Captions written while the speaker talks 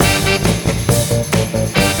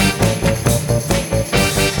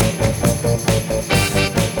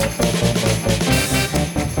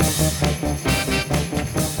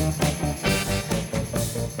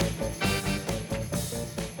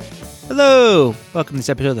Hello, welcome to this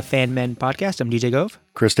episode of the Fan Men Podcast. I'm DJ Gove.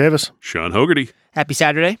 Chris Davis. Sean Hogarty. Happy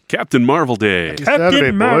Saturday. Captain Marvel Day.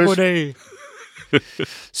 Saturday, boys. Day.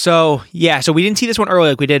 So we didn't see this one early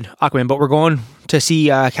like we did Aquaman, but we're going to see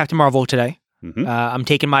Captain Marvel today. Mm-hmm. I'm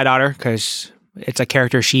taking my daughter because it's a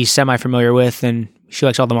character she's semi-familiar with and she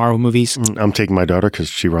likes all the Marvel movies. I'm taking my daughter because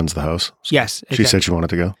she runs the house. So Yes. She said she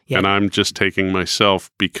wanted to go. Yeah. And I'm just taking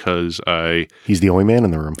myself because I He's the only man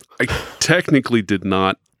in the room. technically did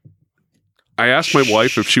not. I asked my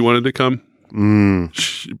wife if she wanted to come,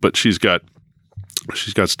 but she's got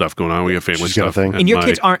stuff going on. We have family She's got a stuff. thing. And your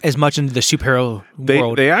kids aren't as much into the superhero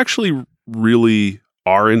world. They actually really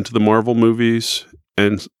are into the Marvel movies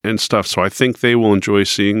and stuff. So I think they will enjoy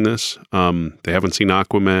seeing this. They haven't seen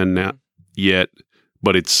Aquaman yet,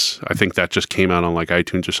 but I think that just came out on like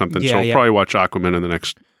iTunes or something. So I'll probably watch Aquaman in the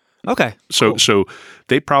next. Okay. So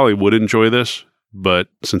they probably would enjoy this, but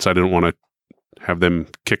since I didn't want to have them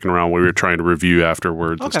kicking around, we were trying to review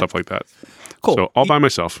afterwards and stuff like that. Cool. So all by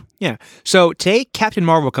myself. Yeah. So today, Captain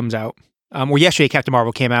Marvel comes out. Or yesterday, Captain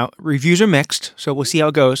Marvel came out. Reviews are mixed, so we'll see how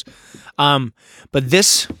it goes. But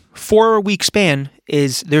this 4-week span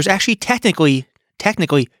there's actually technically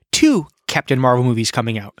 2 Captain Marvel movies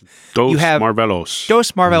coming out. Dos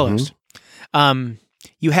Marvelos. Mm-hmm.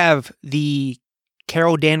 You have the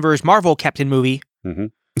Carol Danvers Marvel Captain movie. Mm-hmm.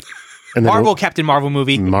 And then Marvel Captain Marvel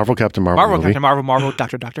movie. Marvel Captain Marvel movie. Captain Marvel,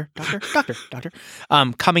 Doctor.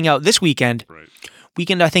 Coming out this weekend. Right.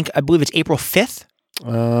 Weekend, I believe it's April 5th.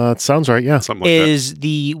 It sounds right, yeah. Something like is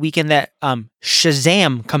the weekend that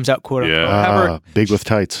Shazam comes out, quote unquote. Yeah. However, Big with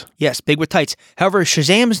tights. yes, big with tights. However,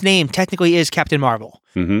 Shazam's name technically is Captain Marvel.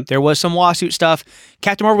 that. Mm-hmm. There was some lawsuit stuff.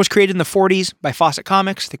 Captain Marvel was created in the 40s by Fawcett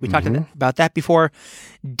Comics. I think we talked about that before.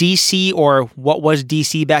 DC, or what was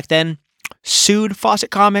DC back then, sued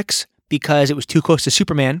Fawcett Comics because it was too close to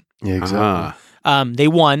Superman. Yeah, exactly. They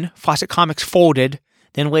won. Fawcett Comics folded.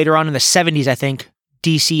 Then later on in the 70s, I think,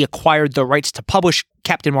 DC acquired the rights to publish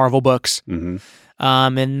Captain Marvel books. Mm-hmm.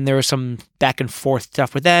 And there was some back and forth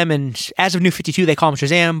stuff with them. And as of New 52, they call him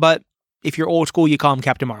Shazam. But if you're old school, you call him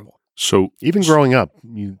Captain Marvel. So Even growing up,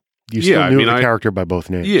 you still knew the character by both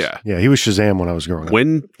names. Yeah. Yeah, he was Shazam when I was growing up.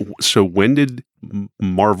 when did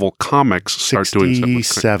Marvel Comics start doing stuff?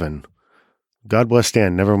 67. God bless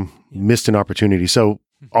Stan. Never missed an opportunity. So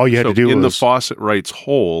all you had to do in was the Fawcett rights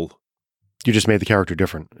whole. you just made the character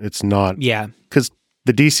different. It's not Yeah. because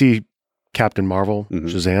the DC Captain Marvel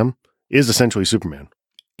Shazam is essentially Superman.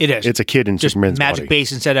 It is. It's a kid in just Superman's magic body.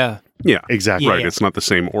 base instead of... Yeah, Exactly. Yeah, right. yeah. It's not the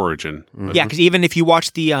same origin. Mhm. Yeah, because even if you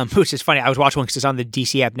watch the... which is funny, I was watching one because it's on the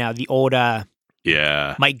DC app now, the old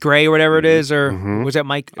Yeah, Mike Gray or whatever it is, or Mhm. was that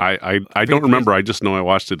Mike? I don't remember. I just know I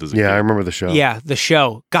watched it as a Yeah, I kid. remember the show. Yeah, the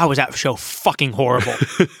show. God, was that show fucking horrible.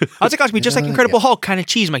 I was like, oh, it's just like Incredible Hulk, kind of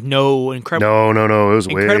cheese. I'm like, no, Incredible No. It was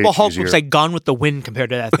way Incredible Hulk cheesier. looks like Gone with the Wind compared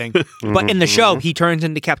to that thing. But in the show, he turns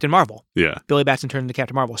into Captain Marvel. Yeah, Billy Batson turned into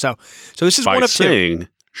Captain Marvel. So this is by one of two. saying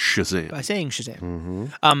Shazam. By saying Shazam.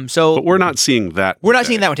 Mhm. So But we're not seeing that. we're not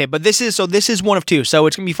seeing that one today. But this is one of two. So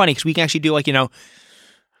it's gonna be funny because we can actually do like kind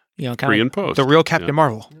Pre of and post. the real Captain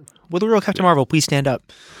Marvel. Will the real Captain Marvel please stand up?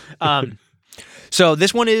 So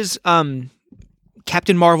this one is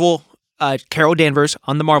Captain Marvel, Carol Danvers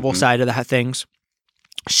on the Marvel side of the things.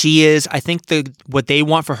 She is, I think, what they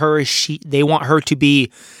want for her is they want her to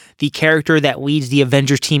be the character that leads the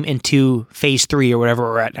Avengers team into Phase 3 or whatever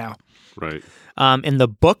we're at now. Right. In the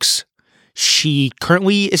books, she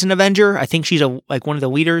currently is an Avenger. I think she's one of the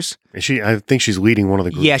leaders. I think she's leading one of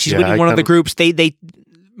the groups. Yeah, she's leading one of the groups. They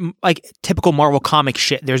like typical Marvel comic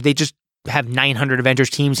shit. They just have 900 Avengers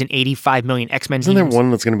teams and 85 million X-Men teams. Isn't there one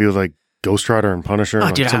that's going to be with like Ghost Rider and Punisher? Oh,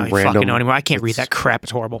 like dude, I some don't even random, fucking know anymore. I can't read that crap.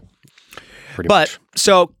 It's horrible. Pretty But much.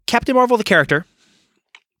 so Captain Marvel, the character,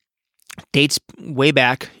 dates way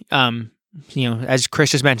back. As Chris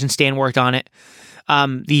just mentioned, Stan worked on it.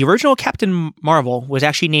 The original Captain Marvel was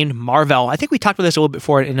actually named Mar-Vell. I think we talked about this a little bit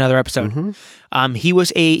before in another episode.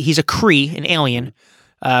 He's a Kree, an alien.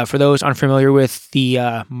 For those unfamiliar with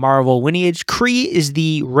the Marvel lineage, Kree is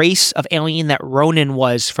the race of alien that Ronan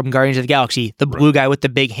was from Guardians of the Galaxy, the blue guy with the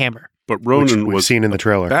big hammer. But Which Ronan we've was seen in the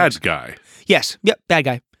trailer. bad guy. Yes, yep, bad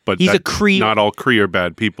guy. But He's a Kree. Not all Kree are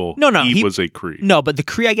bad people. No, He was a Kree. No, but the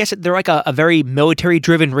Kree, I guess they're like a very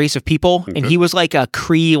military-driven race of people, and he was like a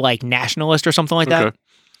Kree nationalist or something like that. Okay.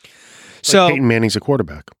 So Peyton Manning's a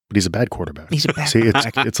quarterback, but he's a bad quarterback. he's a bad See,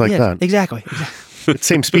 it's like Yeah, that. Exactly. It's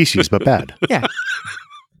same species, but bad. Yeah.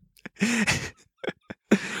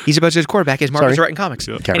 He's about as quarterback as Marcus Sorry. writing comics.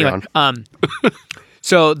 Carry on.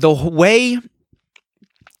 So the way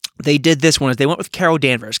they did this one is they went with Carol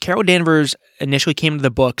Danvers. Carol Danvers initially came to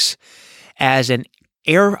the books as an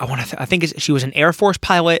I think she was an Air Force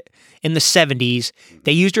pilot in the 70s.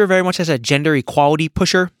 They used her very much as a gender equality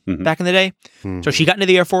pusher back in the day. So she got into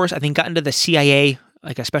the Air Force, I think got into the CIA,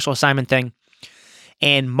 like a special assignment thing.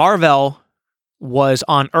 And Mar-Vell was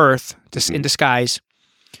on Earth in disguise.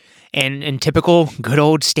 And in typical good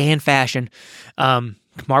old Stan fashion,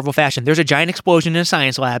 Marvel fashion, there's a giant explosion in a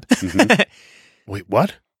science lab. Wait,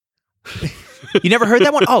 what? You never heard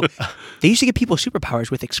that one? Oh, they used to give people superpowers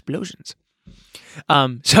with explosions.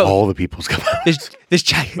 So All the people's come out. this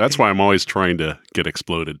giant. That's why I'm always trying to get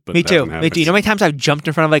exploded. But Me it too. hasn't Me happened. too. You know how many times I've jumped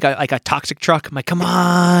in front of like a toxic truck? I'm like, come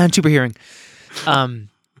on, superhearing.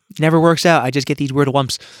 Never works out. I just get these weird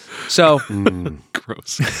lumps. So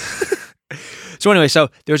Gross. so anyway, so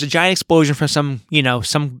there's a giant explosion from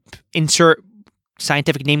some insert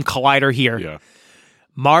scientific name collider here. Yeah.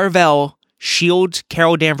 Mar-Vell shields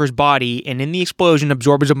Carol Danvers' body, and in the explosion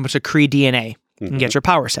absorbs a bunch of Kree DNA and gets her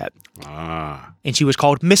power set. Ah. And she was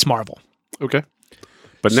called Miss Marvel. Okay.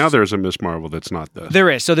 But now there's a Miss Marvel that's not this. There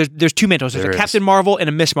is. So there's two Mantles. There's There a is. Captain Marvel and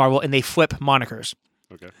a Miss Marvel, and they flip monikers.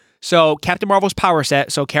 Okay. So Captain Marvel's power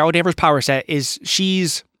set, so Carol Danvers' power set is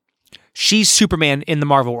she's Superman in the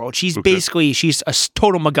Marvel world. She's basically a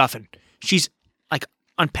total MacGuffin. She's like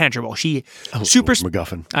unpenetrable. Super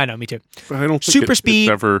MacGuffin. I know, me too. But I don't think Super it's speed,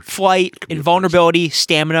 ever. flight, invulnerability,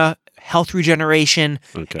 stamina, health regeneration,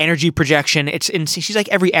 Okay. energy projection. She's like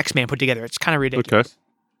every X-Man put together. It's kind of ridiculous. Okay.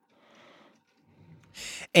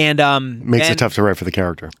 Makes And then- it tough to write for the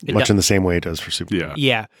character, much in the same way it does for Superman. Yeah.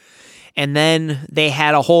 Yeah. And then they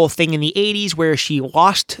had a whole thing in the 80s where she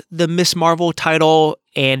lost the Miss Marvel title,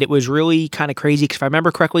 and it was really kind of crazy because if I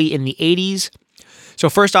remember correctly, in the 80s. So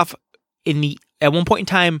first off, at one point in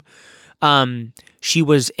time, she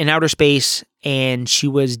was in outer space and she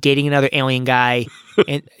was dating another alien guy.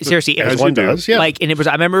 And seriously, it As was one does, yeah. like, and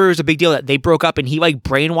I remember it was a big deal that they broke up and he like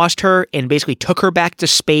brainwashed her and basically took her back to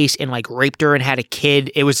space and like raped her and had a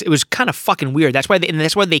kid. It was kind of fucking weird. That's why they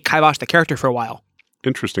kiboshed the character for a while.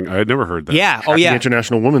 Interesting. I had never heard that. Yeah. Oh Happy yeah.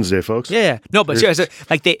 International Women's Day, folks. Yeah. No, but seriously,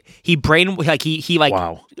 like he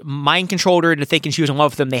Wow. mind controlled her into thinking she was in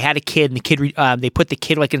love with him. They had a kid, and the kid they put the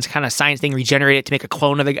kid like in some kind of science thing, regenerate it to make a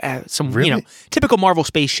clone of the Really? typical Marvel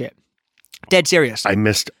space shit. Dead serious. I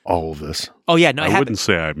missed all of this. Oh yeah, no, it I happened. wouldn't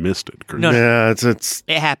say I missed it. Chris. No. Yeah, it's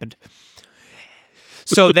It happened.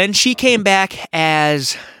 So then she came back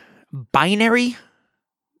as Binary,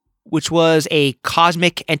 which was a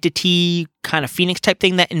cosmic entity kind of Phoenix type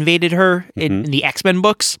thing that invaded her in the X-Men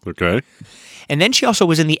books. Okay. And then she also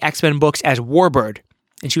was in the X-Men books as Warbird,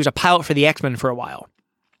 and she was a pilot for the X-Men for a while.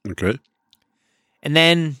 Okay. And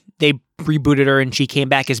then they rebooted her, and she came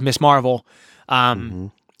back as Miss Marvel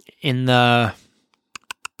in the...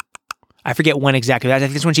 I forget when exactly. I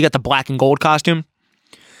think that's when she got the black and gold costume.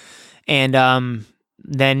 And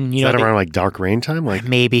then, is that around like Dark Reign time, like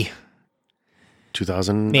maybe.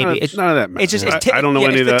 2000. Maybe. It's- none of that matters. It's just... I don't know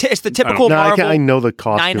any of that. It's the typical No, Marvel... I know the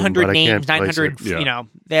costume, 900 but I names, can't place 900, it. Yeah.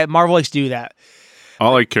 that Marvel likes to do that.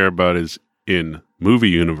 All I care about is in movie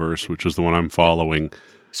universe, which is the one I'm following.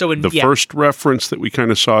 So in The first reference that we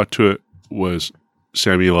kind of saw to it was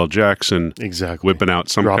Samuel L. Jackson Exactly. whipping out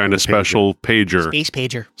some Dropping kind of the special pager,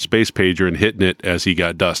 Space Pager. and hitting it as he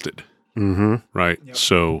got dusted. Mm-hmm. Right.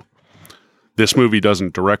 So this movie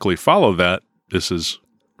doesn't directly follow that. This is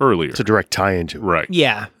earlier. It's a direct tie into it. Right.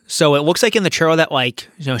 Yeah. So it looks like in the trailer that like,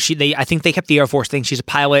 I think they kept the Air Force thing. She's a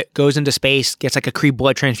pilot, goes into space, gets like a Kree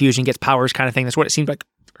blood transfusion, gets powers kind of thing. That's what it seemed like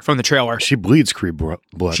from the trailer. She bleeds Kree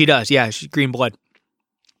blood. She does. Yeah. She's green blood.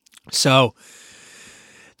 So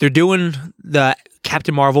they're doing the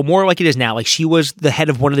Captain Marvel more like it is now. Like she was the head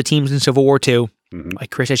of one of the teams in Civil War II. Mhm.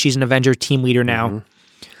 Like Chris said, she's an Avenger team leader now.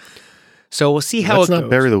 So we'll see how Let's it not goes.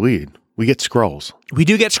 bury the lead. We get Skrulls. We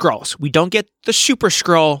do get Skrulls. We don't get the Super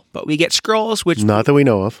Skrull, but we get Skrulls, which Not that we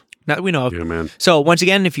know of. not that we know of. Yeah, man. So once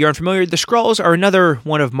again, if you're unfamiliar, the Skrulls are another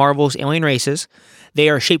one of Marvel's alien races. They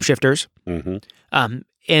are shapeshifters. Mm-hmm.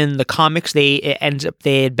 In the comics, they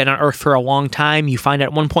had been on Earth for a long time. You find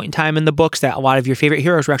at one point in time in the books that a lot of your favorite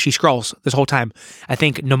heroes were actually Skrulls this whole time. I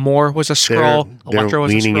think Namor was a Skrull. They're Elektra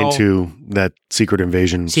was a leaning Skrull. into that Secret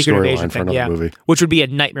Invasion storyline for another movie. Which would be a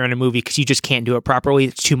nightmare in a movie because you just can't do it properly.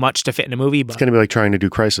 It's too much to fit in a movie. But It's going to be like trying to do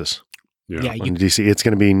Crisis Yeah. on DC. It's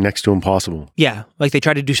going to be next to impossible. like they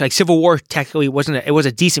tried to do like Civil War. Technically, it was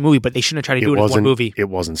a decent movie, but they shouldn't have tried to do it in one movie. It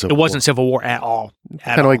wasn't It wasn't Civil War at all.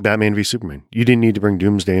 Kind of like Batman v Superman. You didn't need to bring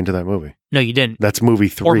Doomsday into that movie. No, you didn't. That's movie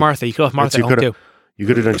 3. Or Martha. You could have Martha You at home could've- too. You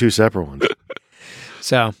could have done 2 separate ones.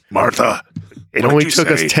 So Martha. It What'd only you took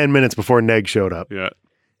say? us 10 minutes before Neg showed up. Yeah.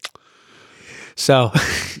 So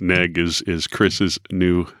Neg is Chris's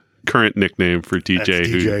current nickname for TJ, That's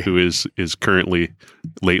TJ. who is currently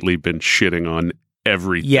lately been shitting on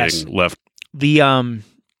everything Yes. left. The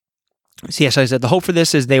so yes, I said the hope for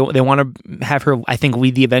this is they want to have her, I think,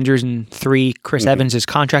 lead the Avengers in 3. Chris Evans'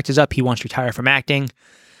 contract is up. He wants to retire from acting.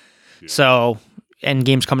 So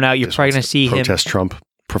Endgame's coming out. You're Just probably going wants to see him. protest Trump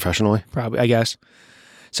professionally. Probably, I guess.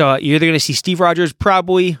 So you're either going to see Steve Rogers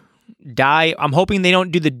probably die. I'm hoping they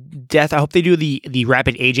don't do the death. I hope they do the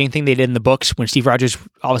rapid aging thing they did in the books when Steve Rogers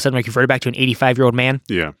all of a sudden reverted back to an 85-year-old man.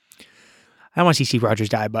 Yeah. I don't want to see Steve Rogers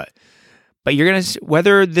die, but you're going to,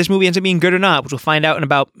 whether this movie ends up being good or not, which we'll find out in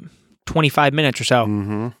about 25 minutes or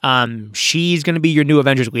so, she's going to be your new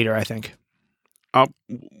Avengers leader, I think.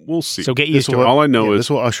 We'll see. So get used to it. All I know is this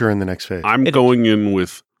will usher in the next phase. I'm going in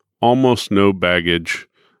with almost no baggage,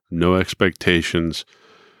 no expectations.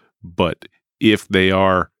 But if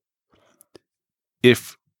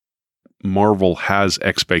Marvel has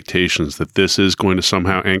expectations that this is going to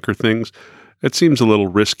somehow anchor things, it seems a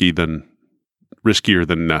little riskier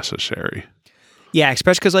than necessary. Yeah,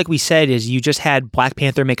 especially because, like we said, is you just had Black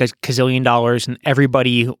Panther make $1 gazillion and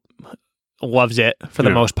everybody loves it for the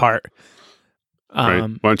most part. Right?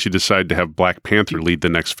 Why don't you decide to have Black Panther lead the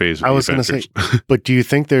next phase of I the was going to Avengers? say, but do you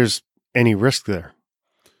think there's any risk there?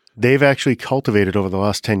 They've actually cultivated over the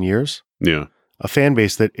last 10 years Yeah. a fan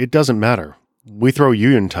base that it doesn't matter. We throw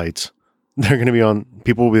you in tights. They're going to be on,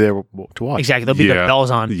 people will be there to watch. Exactly. They'll be Yeah. their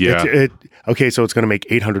bells on. Yeah. Okay, so it's going to make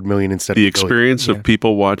 800 million instead The of $1 billion. experience of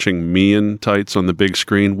people watching me in tights on the big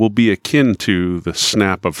screen will be akin to the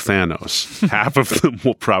snap of Thanos. Half of them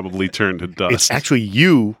will probably turn to dust. It's actually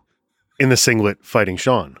you in the singlet fighting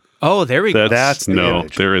Sean. Oh, there we go. That's the no,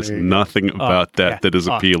 image. there is There you go. nothing about that yeah. that is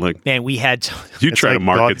Oh. appealing. Man, we had You It's try like to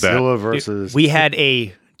market Godzilla that. versus. we had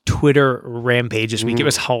a Twitter rampage this week. It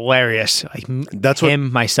was hilarious. Like That's what-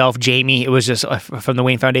 him, myself, Jamie. It was just from the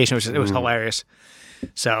Wayne Foundation. It was hilarious.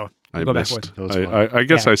 So I we'll go back missed. forward. That was fun. I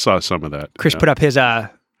guess Yeah. I saw some of that. Chris put up his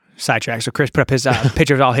sidetrack. So Chris put up his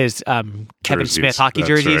picture of all his Kevin jerseys. Smith hockey That's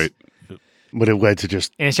jerseys, right. But it led to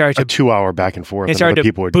just and it started a to 2-hour back and forth. It and started other to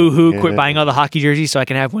people were boo-hoo, doing quit it. buying all the hockey jerseys so I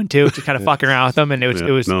can have one too. Just kind of fucking around with them, and it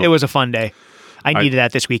was no. it was a fun day. I needed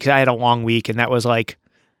that this week because I had a long week, and that was like,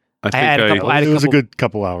 I had a think couple- I had It was a couple- good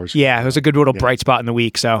couple hours. yeah, it was a good little bright spot in the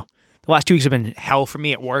week. So the last 2 weeks have been hell for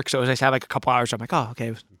me at work. So it was nice to have like a couple hours. I'm like, oh,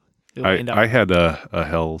 okay. It'll end up. I had a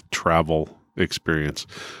hell travel experience,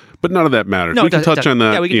 but none of that matters. No, We it can doesn't- touch it on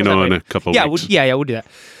doesn't. that, Yeah, we can touch in on a that. couple yeah, of weeks. we'll do that.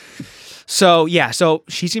 So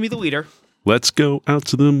she's gonna be the leader. Let's go out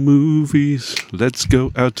to the movies. Let's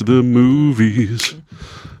go out to the movies.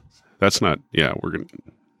 That's not. Yeah,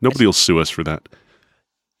 nobody will sue us for that.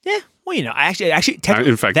 Yeah, well, you know, actually,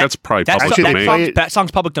 In fact, that's probably public domain. That song's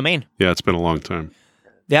public domain. Yeah, it's been a long time.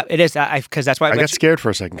 Yeah, it is. Because that's why I got scared for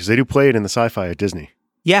a second because they do play it in the sci-fi at Disney.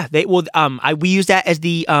 Yeah, they will. We use that as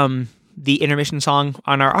the intermission song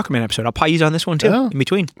on our Aquaman episode. I'll probably use it on this one too. Oh. In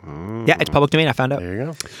between. Yeah, it's public domain. I found out. There you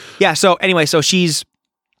go. Yeah. So anyway, so she's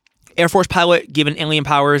Air Force pilot, given alien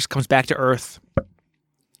powers, comes back to Earth.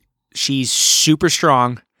 She's super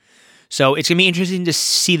strong. So it's gonna be interesting to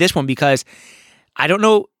see this one because I don't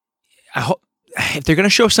know. I hope if they're gonna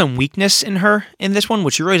show some weakness in her in this one,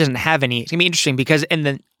 which she really doesn't have any. It's gonna be interesting because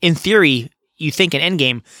in theory, you think in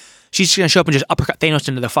Endgame, she's just gonna show up and just uppercut Thanos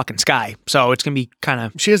into the fucking sky. So it's gonna be kind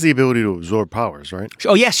of. She has the ability to absorb powers, right?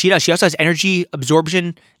 Oh yes, she does. She also has energy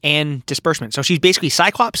absorption and disbursement. So she's basically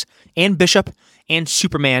Cyclops and Bishop and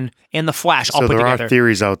Superman and the Flash all So put there together. are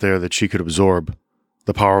theories out there that she could absorb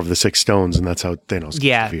the power of the 6 stones, and that's how Thanos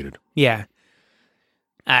gets defeated. Yeah.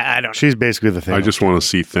 I don't know. She's basically the Thanos. I just want to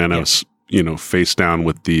see Thanos, face down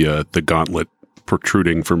with the gauntlet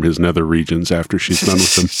protruding from his nether regions after she's done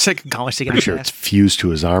with them. It's like a gauntlet sticking out Pretty sure your it's ass. fused to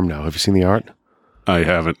his arm now. Have you seen the art? I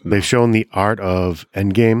haven't. They've shown the art of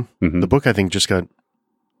Endgame. Mhm. The book, I think, just got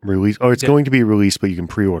released. Oh, it's Yeah. going to be released, but you can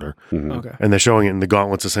pre-order. Mhm. Okay. And they're showing it, and the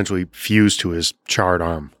gauntlet's essentially fused to his charred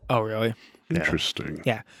arm. Oh, really? Interesting.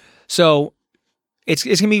 Yeah. So it's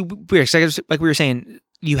gonna be weird. 'Cause like we were saying,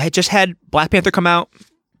 you had just had Black Panther come out,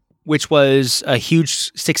 which was a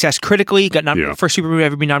huge success critically. Got Yeah. first super movie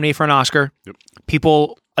ever be nominated for an Oscar. Yep.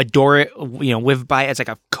 People adore it. Live by it as like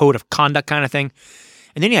a code of conduct kind of thing.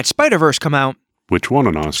 And then you had Spider-Verse come out. Which won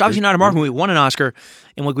an It's Oscar? obviously not a Marvel movie. Won an Oscar,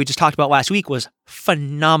 and what we just talked about last week was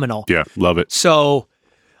phenomenal. Yeah, love it. So,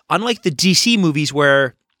 unlike the DC movies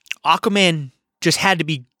where Aquaman just had to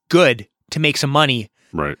be good to make some money,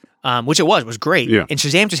 Right. which it was great. Yeah. And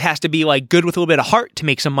Shazam just has to be like good with a little bit of heart to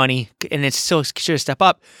make some money, and it's still should step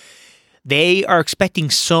up. They are expecting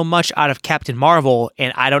so much out of Captain Marvel,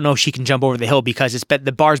 and I don't know if she can jump over the hill because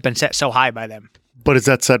the bar's been set so high by them. But is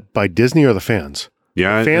that set by Disney or the fans?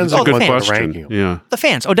 Yeah, Fans it's are a good the ones question. ranking them. Yeah, The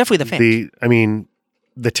fans, definitely the fans.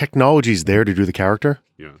 The technology's there to do the character.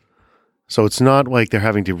 yeah. So it's not like they're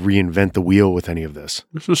having to reinvent the wheel with any of this.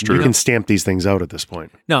 This is You true. can stamp these things out at this point.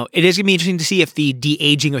 No, it is going to be interesting to see if the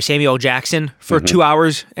de-aging of Samuel L. Jackson for 2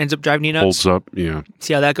 hours ends up driving you nuts. Holds up. Yeah.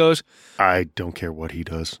 See how that goes? I don't care what he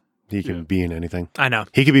does. He can be in anything. I know.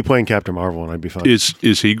 He could be playing Captain Marvel and I'd be fine. Is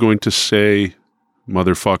he going to say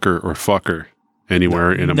motherfucker or fucker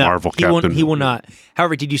anywhere in a No, Marvel he Captain? will not.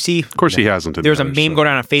 However, did you see? Of course, he hasn't. in There was a the meme others, going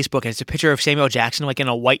around on Facebook, and it's a picture of Samuel Jackson like in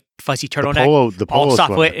a white fuzzy turtleneck, the all polo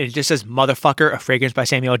soft sweater. and it just says "motherfucker," a fragrance by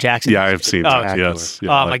Samuel Jackson. Yeah, I've seen Oh, that. Yes. Yeah,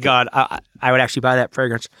 oh I my like god, I would actually buy that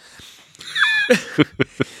fragrance.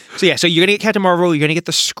 So yeah, so you're gonna get Captain Marvel. You're gonna get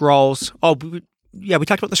the Skrulls. Oh, yeah, we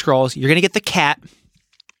talked about the Skrulls. You're gonna get the cat. that.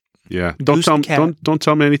 Yeah. Don't Goose tell the cat. don't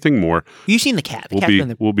tell me anything more. You've seen the cat. The cat's been in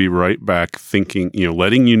the- We'll be right back thinking,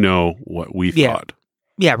 letting you know what we Yeah. thought.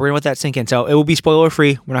 yeah, we're gonna let that sink in. So it will be spoiler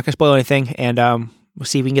free. We're not gonna spoil anything, and we'll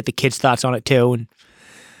see if we can get the kids' thoughts on it too, and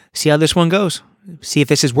see how this one goes. See if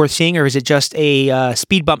this is worth seeing, or is it just a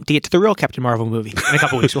speed bump to get to the real Captain Marvel movie in a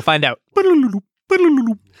couple weeks? We'll find out.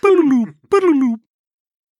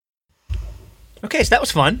 Okay, so that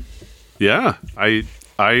was fun. Yeah.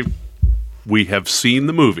 We have seen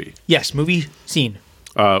the movie. Yes, movie scene.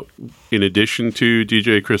 In addition to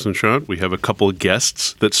DJ Chris and Sean, we have a couple of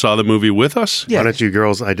guests that saw the movie with us. Yeah. Why don't you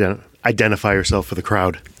girls identify yourself for the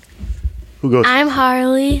crowd? Who goes? I'm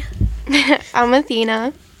Harley. I'm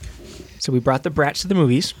Athena. So we brought the brats to the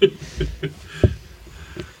movies.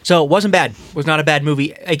 So it wasn't bad. It was not a bad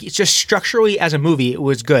movie. Like, it's just structurally as a movie, it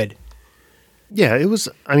was good. Yeah, it was.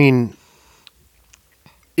 I mean,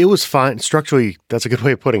 it was fine. Structurally, that's a good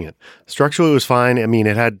way of putting it. Structurally, it was fine. I mean,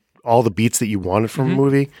 it had all the beats that you wanted from a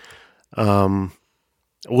movie. A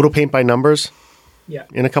little paint by numbers Yeah.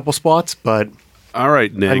 in a couple spots, but All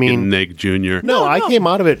right, Neg mean- and Neg Jr. no, I came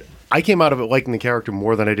out of it. I came out of it liking the character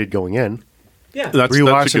more than I did going in. Yeah. That's Brie a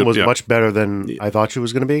Larson good- was yeah. much better than I thought she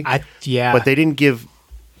was going to be. Yeah. But they didn't give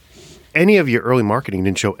any of your early marketing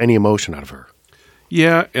didn't show any emotion out of her.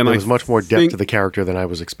 Yeah, and There I was much more depth think- to the character than I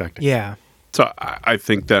was expecting. Yeah. So I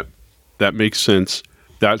think that makes sense.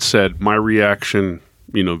 That said, my reaction,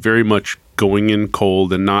 very much going in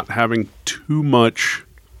cold and not having too much.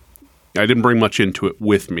 I didn't bring much into it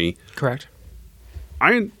with me. Correct.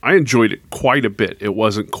 I enjoyed it quite a bit. It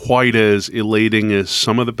wasn't quite as elating as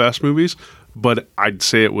some of the best movies, but I'd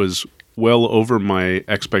say it was well over my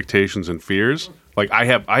expectations and fears. Like I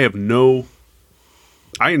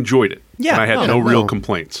enjoyed it. Yeah. And I had Oh, no real no.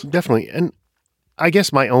 complaints. Definitely. And I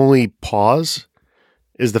guess my only pause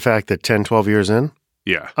is the fact that 10, 12 years in,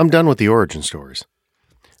 Yeah. I'm done with the origin stories.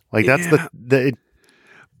 Like that's Yeah.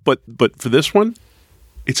 But for this one,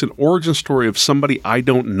 it's an origin story of somebody I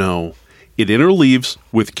don't know. It interleaves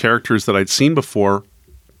with characters that I'd seen before.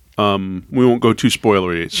 We won't go too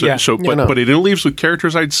spoilery. But it interleaves with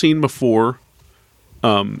characters I'd seen before,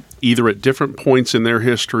 either at different points in their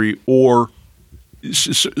history or.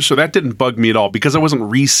 So that didn't bug me at all because I wasn't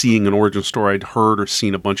re-seeing an origin story I'd heard or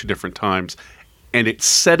seen a bunch of different times, and it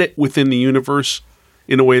set it within the universe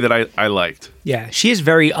in a way that I liked. Yeah. She is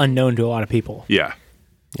very unknown to a lot of people. Yeah.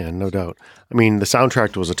 Yeah, no doubt. I mean, the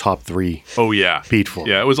soundtrack was a top 3 Oh yeah. beat for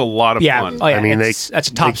me. Yeah, it was a lot of Yeah. fun. Oh, yeah. I mean, that's a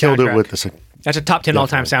top they killed soundtrack. it with this. That's a top 10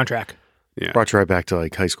 all-time soundtrack. Yeah. Brought you right back to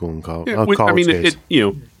like high school and college. Yeah, college days.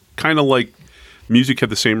 Kind of like music had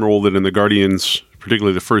the same role that in the Guardians,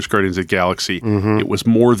 particularly the first Guardians of the Galaxy, it was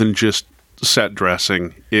more than just set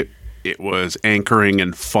dressing. It was anchoring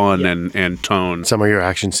and fun and tone. Some of your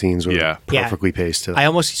action scenes were Yeah. perfectly paced too.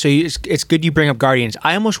 It's good you bring up Guardians.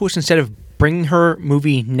 I almost wish instead of bringing her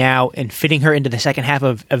movie now and fitting her into the second half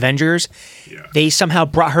of Avengers, they somehow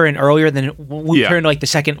brought her in earlier than we turned like the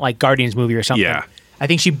second like Guardians movie or something. Yeah. I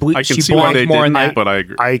think she I can see why belongs they more in didn't, that. but I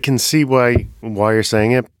agree. I can see why you're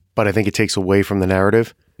saying it, but I think it takes away from the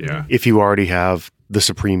narrative Yeah. if you already have the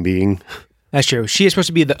supreme being. That's true. She is supposed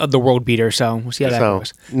to be the world beater, so we'll see how that So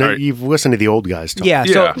goes. no, All right. you've listened to the old guys talk. Yeah,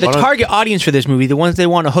 Yeah. so the Why don't- target audience for this movie, the ones they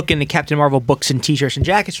want to hook into Captain Marvel books and t-shirts and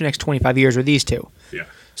jackets for the next 25 years are these two. Yeah.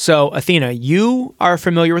 So, Athena, you are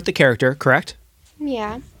familiar with the character, correct?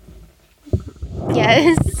 Yeah.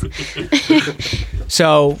 Yes.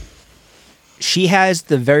 So, she has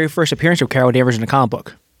the very first appearance of Carol Danvers in the comic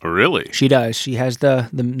book. Oh, really? She does. She has the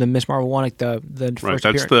Miss Marvel one, like the Right. first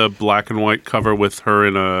That's appearance. the black and white cover with her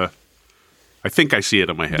in a. I think I see it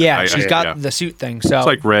in my head. Yeah, she's got yeah. the suit thing. So, It's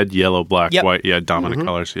like red, yellow, black, Yep. white. Yeah, dominant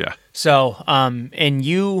colors. Yeah. so, and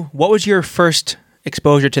you, what was your first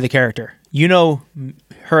exposure to the character? You know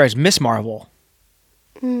her as Miss Marvel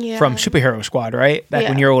Yeah. from Superhero Squad, right? Back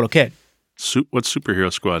when Yeah. you were a little kid. What's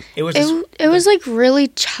Superhero Squad? It was this, It was like really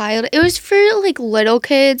it was for like little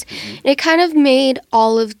kids. And it kind of made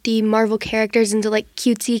all of the Marvel characters into like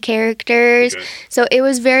cutesy characters. Okay. So it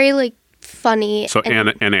was very like funny. So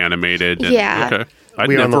and animated. And, Yeah. Okay. I'd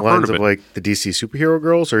we on never the heard lines of of it. like the DC superhero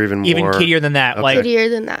girls, or even Even more? kiddier than that. Like, Prettier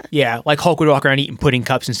than that. yeah, like Hulk would walk around eating pudding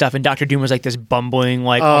cups and stuff, and Doctor Doom was like this bumbling,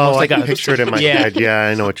 like Oh, almost I like can a picture it in my yeah. head. Yeah,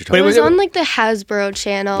 I know what you're But talking It was about. on like the Hasbro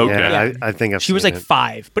channel. Okay. Yeah, I think I've She was seen like it.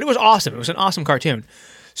 5, but it was awesome. It was an awesome cartoon.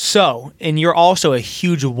 So, and you're also a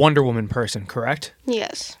huge Wonder Woman person, correct?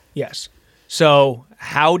 Yes. Yes. So,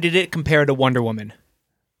 how did it compare to Wonder Woman?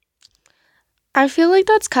 I feel like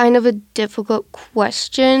that's kind of a difficult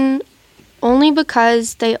question, only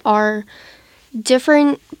because they are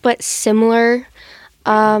different but similar.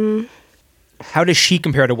 How does she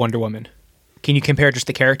compare to Wonder Woman? Can you compare just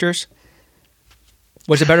the characters?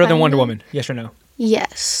 Was it better than Wonder Kinda. Woman? Yes or no?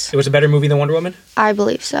 Yes, It was a better movie than Wonder Woman? I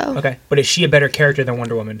believe so. Okay. But is she a better character than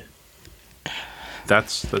Wonder Woman?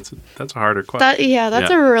 That's a harder question. That's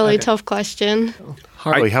Yeah. a really Okay. tough question.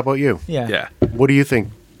 Harley, how about you? Yeah. Yeah. What do you think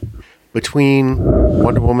between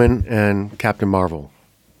Wonder Woman and Captain Marvel?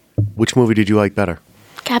 Which movie did you like better?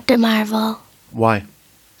 Captain Marvel. Why?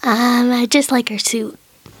 I just like her suit.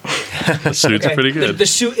 The suits are pretty good. The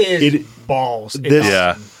suit is It- balls. this-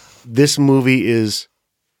 yeah. This movie is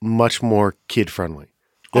much more kid friendly.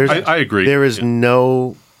 I agree. There is Yeah.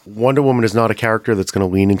 no Wonder Woman is not a character that's going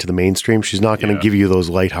to lean into the mainstream. She's not going to Yeah. give you those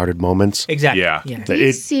lighthearted moments. Exactly. Yeah. Yeah.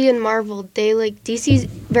 DC and Marvel, DC's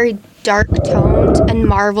very dark toned, and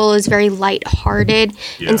Marvel is very light-hearted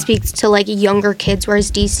Yeah. and speaks to like younger kids. Whereas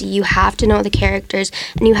DC, you have to know the characters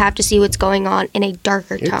and you have to see what's going on in a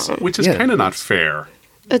darker tone. Which is Yeah. kind of not fair.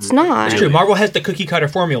 It's not. It's true. Marvel has the cookie cutter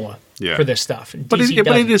formula Yeah. for this stuff. But DC it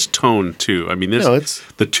doesn't. is tone too. I mean, this No, it's-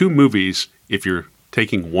 the two movies. If you're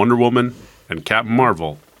taking Wonder Woman and Captain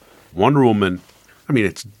Marvel, Wonder Woman, I mean,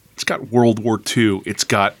 it's got World War II. It's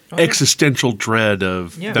got existential dread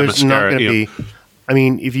of Yeah. There's not going to be. I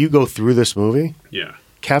mean, if you go through this movie, Yeah.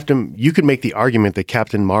 you could make the argument that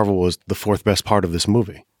Captain Marvel was the fourth best part of this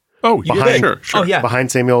movie. Oh, You yeah, could. sure. Oh, yeah. Behind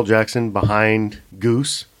Samuel L. Jackson, behind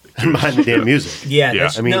Goose, and behind the damn music. Yeah. Yeah.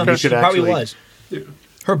 that's- I mean, no, you she could probably actually- was.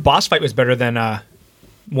 Her boss fight was better than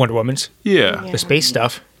Wonder Woman's. Yeah. The space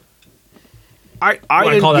stuff. I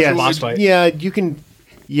wanna call that yeah, the boss fight. Yeah, you can.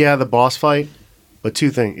 Yeah, the boss fight. But two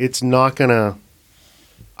things. It's not gonna.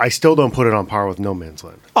 I still don't put it on par with No Man's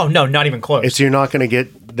Land. Oh no, not even close. It's you're not gonna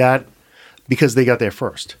get that because they got there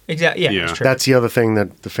first. Exactly. Yeah, Yeah. that's true. That's the other thing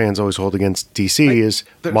that the fans always hold against DC is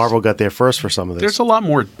Marvel got there first for some of this. There's a lot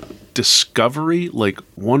more discovery. Like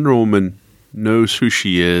Wonder Woman knows who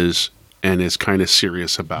she is and is kind of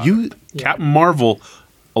serious about it. Captain Marvel,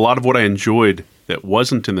 a lot of what I enjoyed that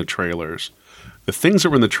wasn't in the trailers, the things that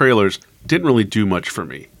were in the trailers didn't really do much for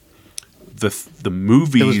me. The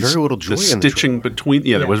movies, There was very little joy the in the stitching between.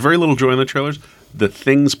 Yeah, there Yeah. was very little joy in the trailers. The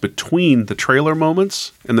things between the trailer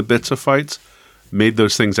moments and the bits of fights made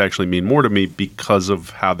those things actually mean more to me because of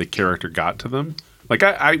how the character got to them. Like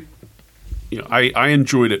I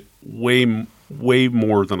enjoyed it way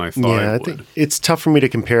more than I thought yeah, I I would. think it's tough for me to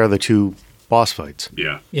compare the two boss fights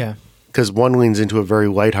Yeah. yeah. because one leans into a very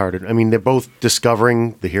lighthearted. I mean, they're both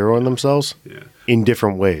discovering the hero in themselves Yeah. in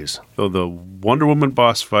different ways. So the Wonder Woman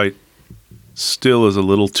boss fight still is a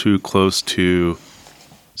little too close to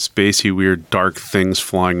spacey, weird, dark things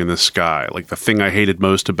flying in the sky. Like the thing I hated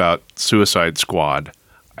most about Suicide Squad,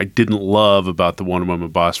 I didn't love about the Wonder Woman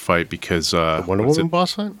boss fight because Wonder what's Woman it?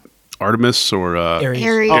 boss fight? Artemis or Ares.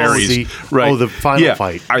 Aries. Ares. Right. Oh, the final Yeah.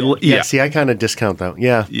 fight. Yeah. See, I kind of discount that.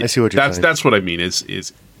 Yeah, I see what you're saying. That's what I mean.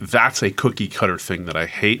 Is that's a cookie cutter thing that I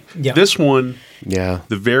hate. Yeah. This one, Yeah.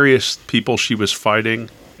 the various people she was fighting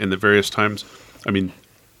in the various times. I mean,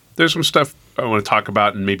 there's some stuff I want to talk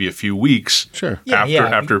about in maybe a few weeks. Sure. Yeah,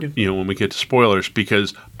 After we can you know when we get to spoilers,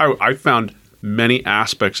 because I found many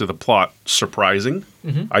aspects of the plot surprising.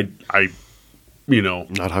 Mm-hmm. I you know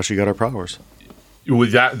Not how she got her powers.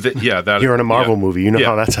 with that You're in a Marvel yeah. movie. You know Yeah.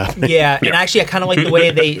 how that's happening. Yeah, and actually, I kind of like the way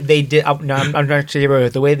they did. No, I'm not sure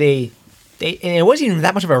the way they and it wasn't even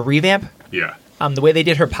that much of a revamp. Yeah. The way they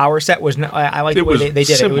did her power set was not. I like the It way was they did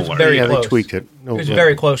it. It was similar. very Yeah, close. they tweaked it. It was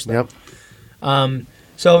very close. Though. Yep.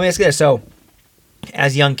 So let me ask you this: so,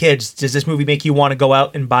 as young kids, does this movie make you want to go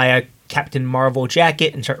out and buy a Captain Marvel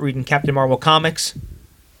jacket and start reading Captain Marvel comics?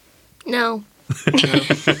 No.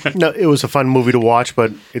 No, it was a fun movie to watch,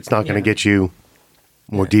 but it's not going to Yeah. get you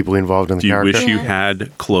more deeply involved in the Do you character. wish you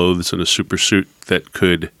had clothes and a super suit that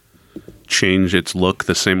could change its look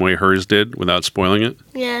the same way hers did without spoiling it?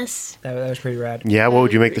 Yes. That was pretty rad. Yeah, what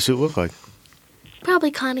would you make the suit look like?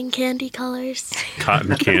 Probably cotton candy colors.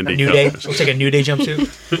 Cotton candy. New Day. Looks like a New Day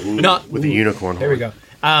jumpsuit. No, With the unicorn there we horn.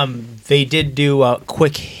 go. They did do a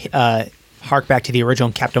quick hark back to the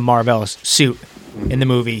original Captain Marvel's suit in the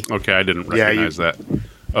movie. Okay, I didn't Yeah, recognize that.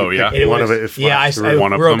 Oh yeah. It One was- of it Yeah, flashed I through.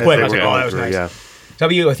 One of real them. quick. I They was like, were oh, going that was through, nice. yeah. So how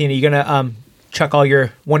about you, Athena? You gonna chuck all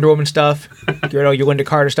your Wonder Woman stuff, your Linda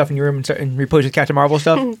Carter stuff in your room and replace with Captain Marvel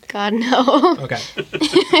stuff? God, no. Okay.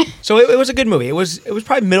 So it was a good movie. It was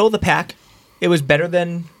probably middle of the pack. It was better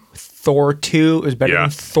than Thor 2. It was better Yeah. than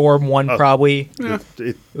Thor 1 probably. It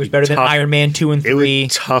It was better than Iron Man 2 and It was 3.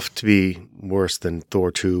 tough to be worse than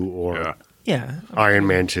Thor 2 or Yeah. Yeah. Iron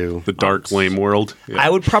Man 2. The dark lame world. Yeah. I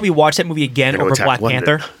would probably watch that movie again Gonna over attack Black London.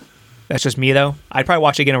 Panther. That's just me though. I'd probably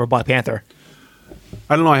watch it again over Black Panther.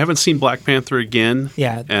 I don't know. I haven't seen Black Panther again.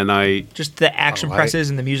 Yeah. And I Just the action Oh, presses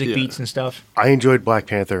and the music yeah. beats and stuff. I enjoyed Black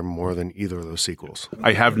Panther more than either of those sequels.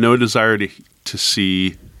 have no desire to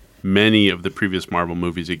see many of the previous Marvel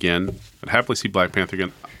movies again. I'd happily see Black Panther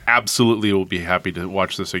again. Absolutely will be happy to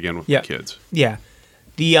watch this again with Yeah. my kids. Yeah.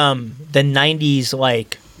 The 90s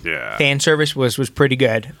like Yeah. fan service was pretty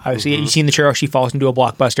good. Obviously, you've seen the trailer. She falls into a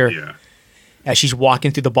blockbuster. Yeah. As she's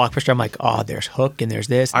walking through the blockbuster, I'm like, oh, there's Hook and there's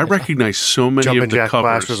this. I recognize so many Jumpin' of the Jack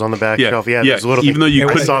covers. Flash was on the back yeah, shelf. Yeah, yeah. there's little Even though you It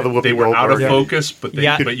was- couldn't, saw the Whoopi they were out of Goldberg. focus, but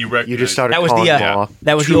Yeah. you recognized. You just started That was calling the, them all.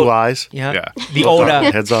 that was the True old- Lies. Yeah. Yeah. The old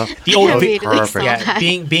Heads up. the old I vi- immediately perfect. saw yeah, that.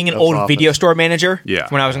 being an That was old office. video store manager Yeah.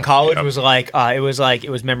 when I was in college Yep. was like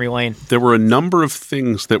it was memory lane. There were a number of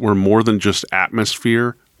things that were more than just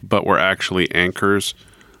atmosphere, but were actually anchors.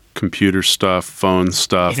 Computer stuff, phone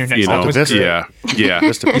stuff, Internet you stuff know, was Vista. good. yeah,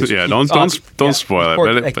 yeah. Don't yeah. spoil it.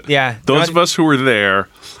 Or, But, like, but yeah. those of us who were there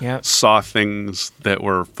Yeah. saw things that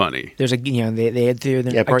were funny. There's they had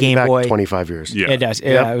Yeah, a brought you Game back Boy. 25 years. Yeah, It does.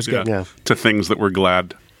 Yeah. It was good. Yeah. To things that we're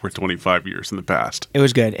glad were 25 years in the past. It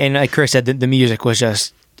was good. And like Chris said, the music was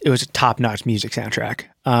just it was a top notch music soundtrack.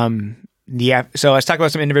 So let's talk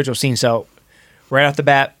about some individual scenes. So right off the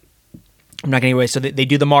bat, I'm not going to so they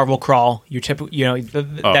do the Marvel crawl. Your typical,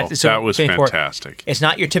 That was fantastic. It's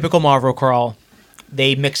not your typical Marvel crawl.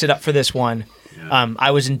 They mix it up for this one. I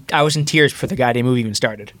was in tears before the goddamn movie even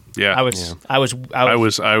started. Yeah. I was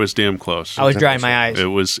damn close. I was drying my eyes. It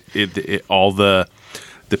was all the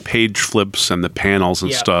page flips and the panels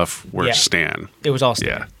and Yeah. stuff were Yeah. Stan. It was all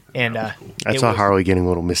Yeah. and I it saw was- Harley getting a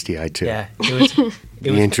little misty eyed too. Yeah, it was. The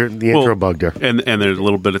intro bugged her. And there's a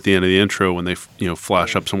little bit at the end of the intro when they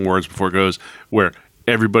flash up some words before it goes where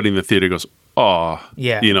everybody in the theater goes, "Aw."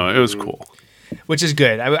 Yeah. It was cool. Which is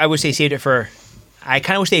good. I wish they saved it for. I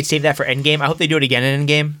kind of wish they'd saved that for Endgame. I hope they do it again in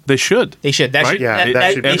Endgame. They should. They should. That Right? should. Yeah,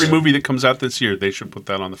 that should be- they Every should- movie that comes out this year, they should put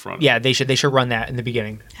that on the front. Yeah, they should. They should run that in the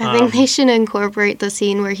beginning. I think they should incorporate the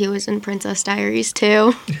scene where he was in Princess Diaries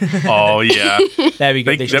too. Oh yeah. That'd be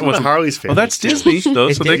good. They should. that wasn't Harley's fan. Well, that's Disney, though,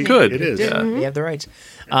 It's so they Disney. could. It is. Yeah, they have the rights.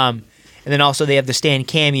 And then also they have the Stan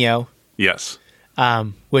cameo, Yes.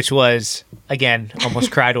 which was again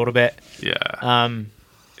almost cried a little bit. Yeah.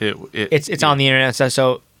 It's on the internet,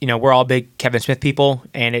 so we're all big Kevin Smith people,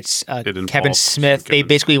 and it's involves Kevin Smith. They Kevin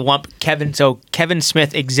basically lump Kevin. So Kevin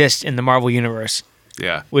Smith exists in the Marvel universe,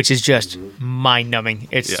 Yeah. which is just mind numbing.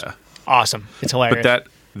 It's Yeah. awesome. It's hilarious. But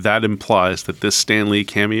that implies that this Stan Lee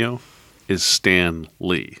cameo is Stan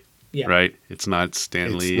Lee. Yeah. Right? It's not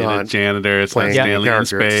Stan It's Lee not and a janitor. It's not playing Stan the Lee in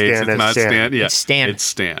character. It's space. Stan It's as not Stan. Stan. Yeah. It's Stan. It's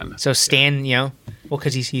Stan. So Stan,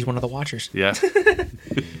 because he's one of the Watchers. Yeah.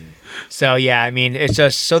 So yeah, I mean, it's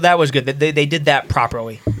just so that was good. They did that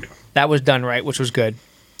properly. That was done right, which was good.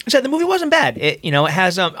 I said the movie wasn't bad. It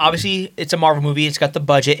has obviously it's a Marvel movie. It's got the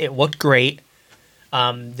budget. It looked great.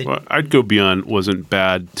 Well, I'd go beyond wasn't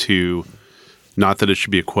bad to, not that it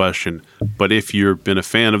should be a question, but if you've been a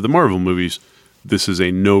fan of the Marvel movies, this is a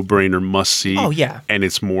no-brainer must-see. Oh, yeah. And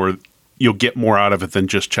it's more, you'll get more out of it than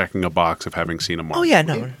just checking a box of having seen a Marvel. Oh yeah,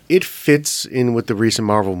 no, It fits in with the recent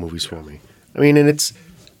Marvel movies for me. I mean, and it's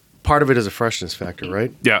part of it is a freshness factor,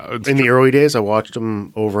 right? Yeah. it's In the true. early days, I watched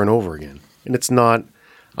them over and over again, and it's not.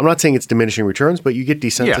 I'm not saying it's diminishing returns, but you get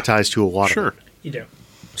desensitized to a lot Sure. of it. you do.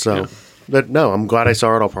 So, Yeah. but no, I'm glad I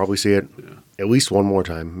saw it. I'll probably see it at least one more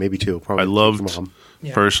time, maybe two. Probably I take loved, Mom.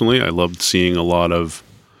 Yeah. personally, I loved seeing a lot of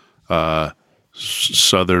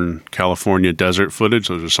Southern California desert footage.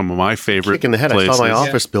 Those are some of my favorite Kick in the head. places. I saw my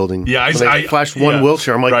office building. Yeah, when they flashed one yeah,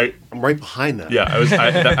 wheelchair. I'm like, right. I'm right behind that. Yeah,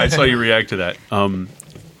 I saw you react to that.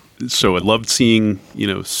 So I loved seeing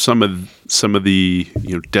some of the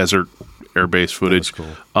desert airbase footage. That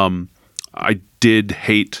was cool. I did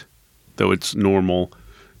hate, though it's normal,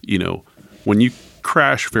 when you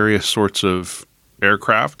crash various sorts of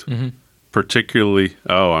aircraft, particularly.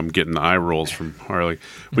 Oh, I'm getting eye rolls from Harley.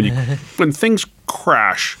 When things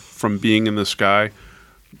crash from being in the sky,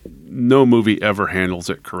 no movie ever handles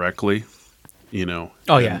it correctly.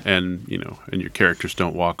 Oh, yeah. and your characters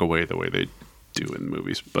don't walk away the way they do in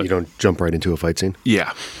movies. But You don't jump right into a fight scene.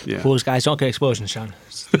 yeah. Rules, guys, don't get explosions, Sean.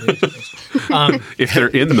 If they're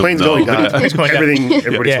in them, Plane's though. going down. Everybody's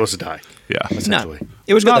Yeah. supposed to die. Yeah. Essentially.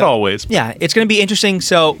 It was good, Not though. always. Yeah, it's going to be interesting.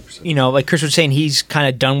 So, like Chris was saying, he's kind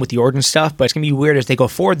of done with the origin stuff, but it's going to be weird as they go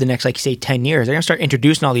forward the next, like, say, 10 years. They're going to start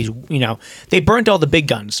introducing all these, they burnt all the big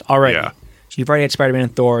guns already. Yeah. So you've already had Spider-Man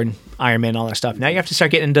and Thor and Iron Man and all that stuff. Now you have to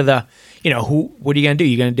start getting into the, what are you going to do?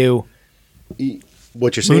 You're going to do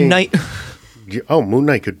What you're saying? Moon Knight? Moon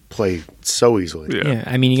Knight could play so easily. Yeah. Yeah,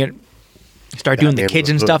 I mean, you start doing the Batman kids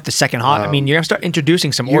and was- stuff, the second hot. I mean, you're going to start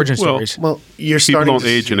introducing some origin stories. Well, you're People starting don't to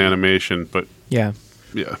age see- in animation, but Yeah.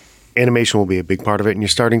 yeah. animation will be a big part of it, and you're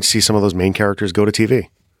starting to see some of those main characters go to TV.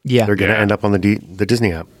 Yeah. They're going to Yeah. end up on the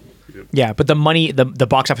Disney app. Yeah, but the money, the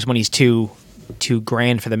box office money is too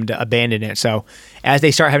grand for them to abandon it. So as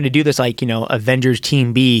they start having to do this, like Avengers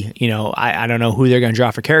Team B, I don't know who they're going to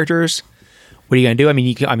draw for characters. What are you going to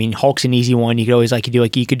do? I mean, Hulk's an easy one. You could always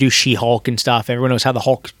you could do She-Hulk and stuff. Everyone knows how the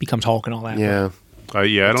Hulk becomes Hulk and all that. Yeah. I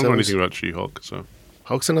don't know always- anything about She-Hulk, so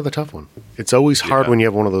Hulk's another tough one. It's always hard Yeah. when you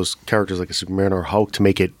have one of those characters like a Superman or Hulk to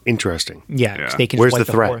make it interesting. Yeah, Yeah. 'cause they can Where's wipe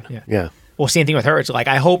the threat? floor. Yeah. Well, same thing with her. It's like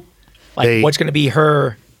I hope, They- what's going to be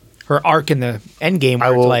her arc in the end game where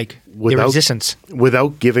I will- it's like the without- resistance.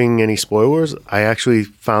 Without giving any spoilers, I actually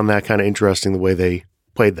found that kind of interesting the way they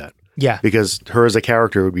played that. Yeah, Because her as a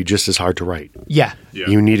character would be just as hard to write. yeah, yeah.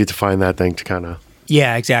 You needed to find that thing to kind of.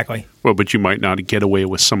 yeah, exactly. Well, but you might not get away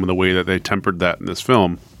with some of the way that they tempered that in this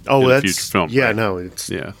film. Oh, in a that's future film. yeah. right? No, it's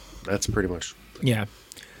Yeah. that's pretty much. Yeah.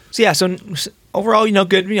 So yeah, so overall,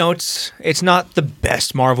 good. It's not the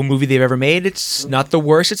best Marvel movie they've ever made. It's not the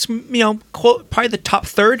worst. It's probably the top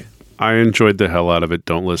third. I enjoyed the hell out of it.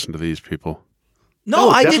 Don't listen to these people. No,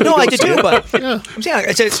 I did. No, I did too. But Yeah. I'm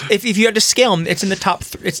saying if you had to scale them, it's in the top.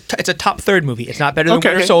 It's a top third movie. It's not better than Okay,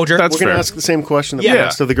 Winter Soldier. that's We're going to fair. ask the same question that we Yeah.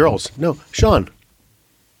 asked of the girls. No, Sean,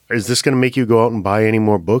 is this going to make you go out and buy any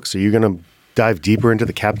more books? Are you going to dive deeper into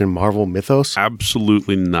the Captain Marvel mythos?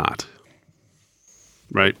 Absolutely not.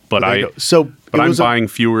 Right, but There you go. So but it I'm was buying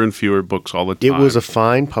fewer and fewer books all the it time. was a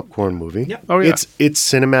fine popcorn movie. Yeah. Oh, yeah. It's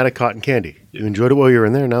cinematic cotton candy. You enjoyed it while you were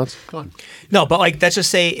in there. Now it's gone. No, but let's just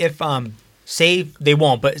say if say they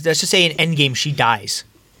won't, but let's just say in Endgame she dies.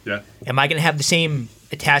 yeah. Am I going to have the same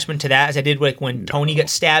attachment to that as I did when Tony got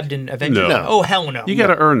stabbed in Avengers? No. Oh hell no. You got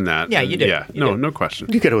to earn that. Yeah, you do. Yeah, You no, do. no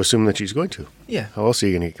question. You got to assume that she's going to. Yeah. How else are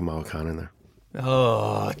you going to get Kamala Khan in there?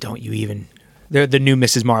 Oh, don't you even. They're the new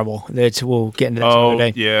Mrs. Marvel. We'll get into that some Oh,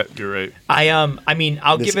 other day. yeah, you're right. I mean,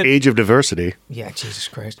 I'll This give it. age of diversity. Yeah, Jesus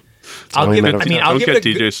Christ. only I'll give a it. matter I of mean, time. I'll Don't give get it a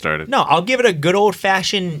DJ good, started. No, I'll give it a good old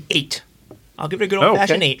fashioned 8. I'll give it a good old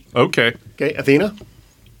fashioned 8. Okay. Okay, Athena,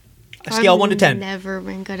 A scale I've 1 to 10. Never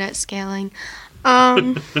been good at scaling.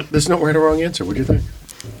 there's no right or wrong answer. What do you think?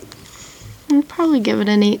 I'd probably give it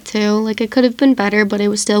an 8 too. Like it could have been better, but it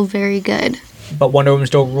was still very good. But Wonder Woman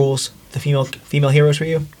still rules the female heroes for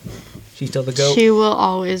you. She's still the goat. She will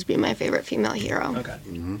always be my favorite female hero. Okay.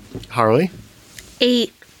 Harley,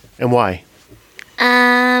 8. and why?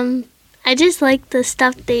 I just like the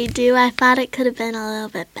stuff they do. I thought it could have been a little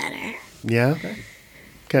bit better. Yeah.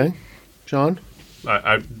 Okay. Sean,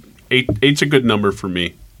 Eight's a good number for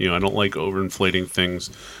me. I don't like overinflating things,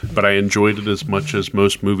 but I enjoyed it as much as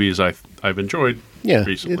most movies I've enjoyed yeah.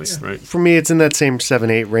 recently. it's- Right? For me, it's in that same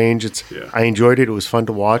 7-8 range. Yeah. I enjoyed it. It was fun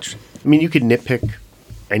to watch. I mean, you could nitpick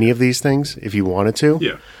any of these things if you wanted to.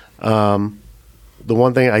 Yeah. The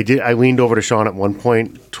one thing I leaned over to Sean at one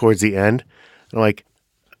point towards the end, and I'm like,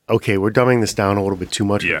 okay, we're dumbing this down a little bit too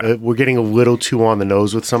much. Yeah. We're getting a little too on the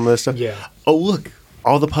nose with some of this stuff. Yeah. Oh, look,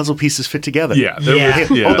 all the puzzle pieces fit together. Yeah. Yeah.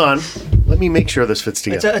 Hey, hold on. Let me make sure this fits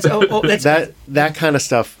together. That's that kind of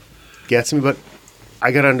stuff gets me, but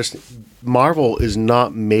I gotta understand. Marvel is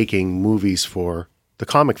not making movies for the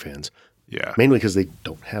comic fans, Yeah. mainly because they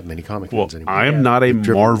don't have many comic Well, fans anymore. I am not a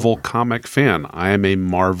driven Marvel comic fan. I am a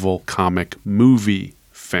Marvel comic movie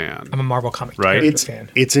fan. I'm a Marvel comic Right. character It's fan.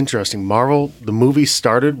 it's interesting. Marvel, the movie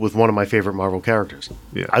started with one of my favorite Marvel characters.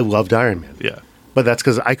 Yeah. I loved Iron Man. Yeah. But that's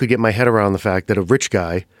because I could get my head around the fact that a rich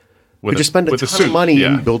guy With could just spend a with ton suit. of money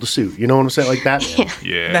Yeah. and build a suit. You know what I'm saying? Like Batman.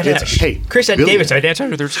 Yeah. Imagine It's- that. hey, Chris and billion. David started dancing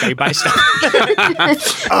with their sky by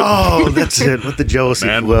stuff. Oh, that's it. With the jealousy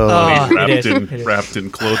Man, flow. Oh, it wrapped is. in It is. wrapped in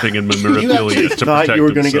clothing and You memorabilia actually to thought protect you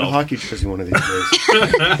were going to get a himself. hockey jersey one of these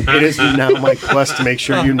days. It is now my quest to make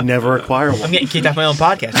sure you never acquire I'm one. getting kicked off my own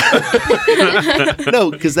podcast.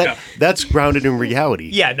 No, because that's grounded in reality.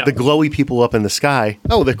 Yeah, no. The glowy people up in the sky,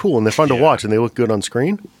 oh, they're cool and they're fun to Yeah. watch and they look good on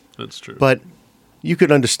screen. That's true. But you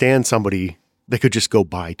could understand somebody that could just go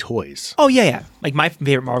buy toys. Oh yeah. Like my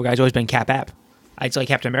favorite Marvel guy's always been Cap App. I'd say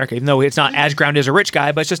Captain America, even though it's not as grounded as a rich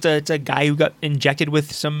guy, but it's a guy who got injected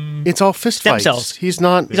with some. It's all fist Stem fights. cells. He's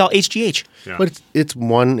not. He's all HGH. Yeah. But it's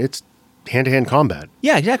hand-to-hand combat.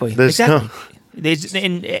 Yeah, exactly. There's exactly. no- And it's He's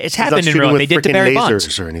not happened in shooting real life. with They did to frickin' Barry lasers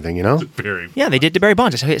Bonds. or anything, you know? Very Yeah, they did to Barry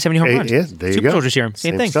Bonds. It's 70 home Hey, runs. yeah, there you Super go. Soldier Serum.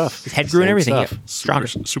 Same thing. Stuff. His head grew and Same everything. stuff. Yeah. Stronger.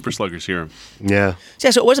 Super Slugger serum. Yeah. So,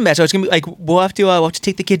 yeah, so it wasn't bad. So it's gonna be like we'll have to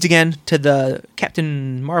take the kids again to the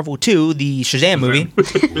Captain Marvel 2, the Shazam movie.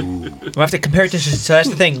 We'll have to compare it to. So that's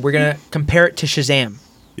the thing. We're gonna compare it to Shazam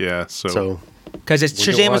Yeah. So because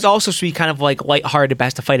Shazam is also supposed to be kind of like lighthearted, but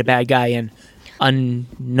has to fight a bad guy and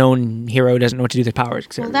unknown hero doesn't know what to do with their powers.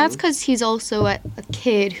 Well, that's because he's also a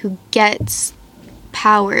kid who gets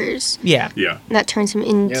powers yeah. Yeah. that turns him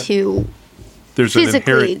into. There's an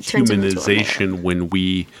Physically inherent turns him into a humanization when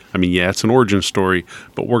it's an origin story,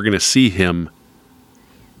 but we're going to see him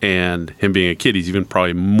and him being a kid. He's even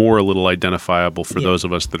probably more a little identifiable for those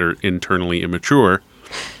of us that are internally immature.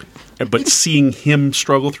 But seeing him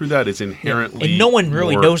struggle through that is inherently. And no one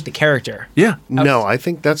really more- knows the character. Yeah. no, I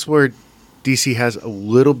think that's where DC has a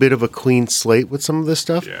little bit of a clean slate with some of this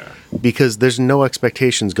stuff. Yeah. Because there's no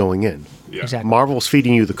expectations going in. Yeah. Exactly. Marvel's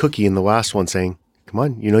feeding you the cookie in the last one saying, come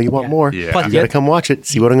on, you know you want Yeah. more. Yeah. Plus, You the got to oth- come watch it.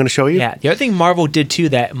 See what I'm going to show you. Yeah, the other thing Marvel did too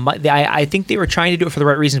that I think they were trying to do it for the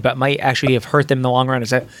right reasons, but might actually have hurt them in the long run is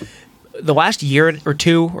that the last year or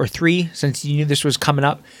 2 or 3 since you knew this was coming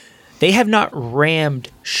up, they have not rammed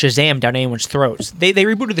Shazam down anyone's throats. They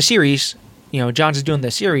rebooted the series. You know, Johns is doing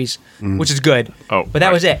the series, which is good. Oh, but that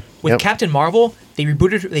right. was it. With Yep. Captain Marvel, they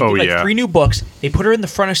rebooted. They did yeah. 3 new books. They put her in the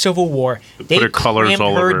front of Civil War. They put her colors crammed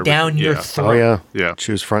all her over down your yeah. throat. Oh, yeah. Yeah.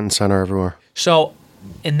 She was front and center everywhere. So,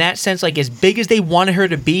 in that sense, like as big as they wanted her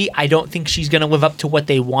to be, I don't think she's going to live up to what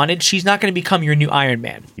they wanted. She's not going to become your new Iron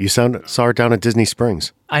Man. You saw her down at Disney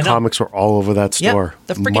Springs. I know. Comics were all over that store.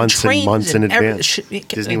 the freaking months trains and months in and advance.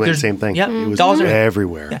 Disney went same thing. Yep. It was Dolls are-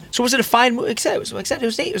 everywhere. Yeah. So was it a fine movie?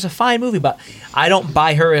 It was a fine movie, but I don't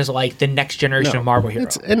buy her as like the next generation of Marvel hero.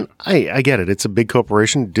 And I get it. It's a big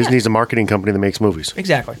corporation. Disney's a marketing company that makes movies.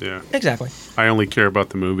 Exactly. Yeah. Exactly. I only care about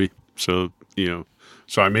the movie, so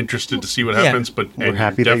so I'm interested to see what Yeah. happens. But We're and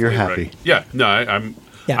happy that you're definitely happy. right. Yeah, no, I'm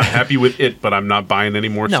Yeah. I'm happy with it, but I'm not buying any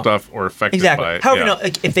more No. stuff or affected Exactly. by it. However, yeah. no,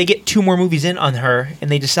 like, if they get 2 more movies in on her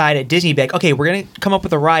and they decide at Disney, be like, okay, we're gonna come up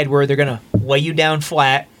with a ride where they're gonna lay you down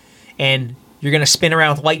flat and you're gonna spin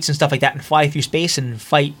around with lights and stuff like that and fly through space and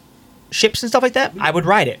fight ships and stuff like that, I would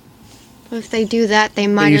ride it. If they do that, they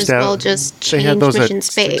might used as to have- well just they had change those at Mission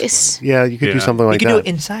Six Space. Yeah, you could Yeah. do something You like could that. do it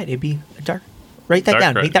inside. It'd be a dark. Write that Dark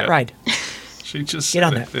down. ride, Make that yeah. ride. She just Get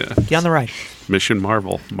on said that. it, yeah. Get on the ride. Mission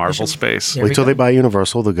Marvel Mission- Space. Yeah. Wait we till go. they buy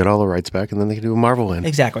Universal. They'll get all the rights back, and then they can do a Marvel land.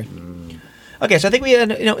 Exactly. Okay, so I think we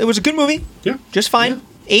had, it was a good movie. Yeah. Just fine.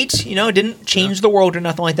 8, it didn't change the world or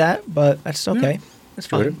nothing like that, but that's okay. That's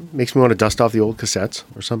fine. It makes me want to dust off the old cassettes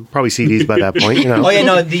or some probably CDs by that point. Oh yeah,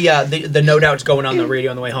 no, the No Doubt's going on the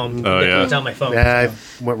radio on the way home. Oh, yeah. It's on my phone. Yeah, so.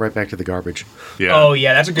 I went right back to the garbage. Yeah. Oh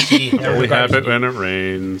yeah, that's a good CD. That was Only a garbage have it CD. when it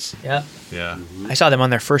rains. Yeah, Yeah. I saw them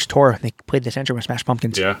on their first tour. They played the center with Smash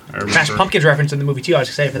Pumpkins. Yeah. I remember. Smash Pumpkins reference in the movie too. I was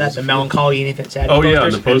excited for that. The melancholy and anything sad. Oh yeah,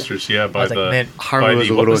 on the posters. Yeah, by was like, the man. Harley by was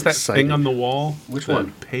the a what little was that excited. thing on the wall? Which The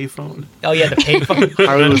one? Payphone. Oh yeah, the payphone.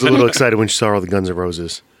 Harley was a little excited when she saw all the Guns N'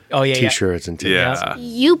 Roses Oh yeah, yeah. T-shirts and things. Yeah.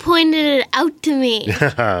 You pointed it out to me.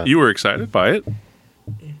 You were excited by it?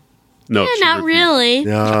 No, Yeah, she not refused. really.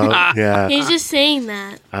 No, yeah, He's just saying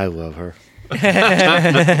that. I love her.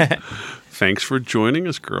 Thanks for joining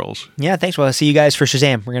us, girls. Yeah, thanks. Well, I'll see you guys for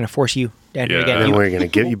Shazam. We're gonna force you down here Yeah. again. And then we're going to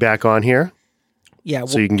get you back on here Yeah,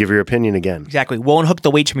 so you can give your opinion again. exactly. We'll unhook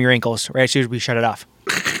the weights from your ankles right as soon as we shut it off.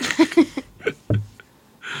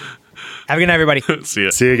 Have a good night, everybody. See ya.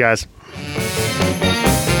 See you guys.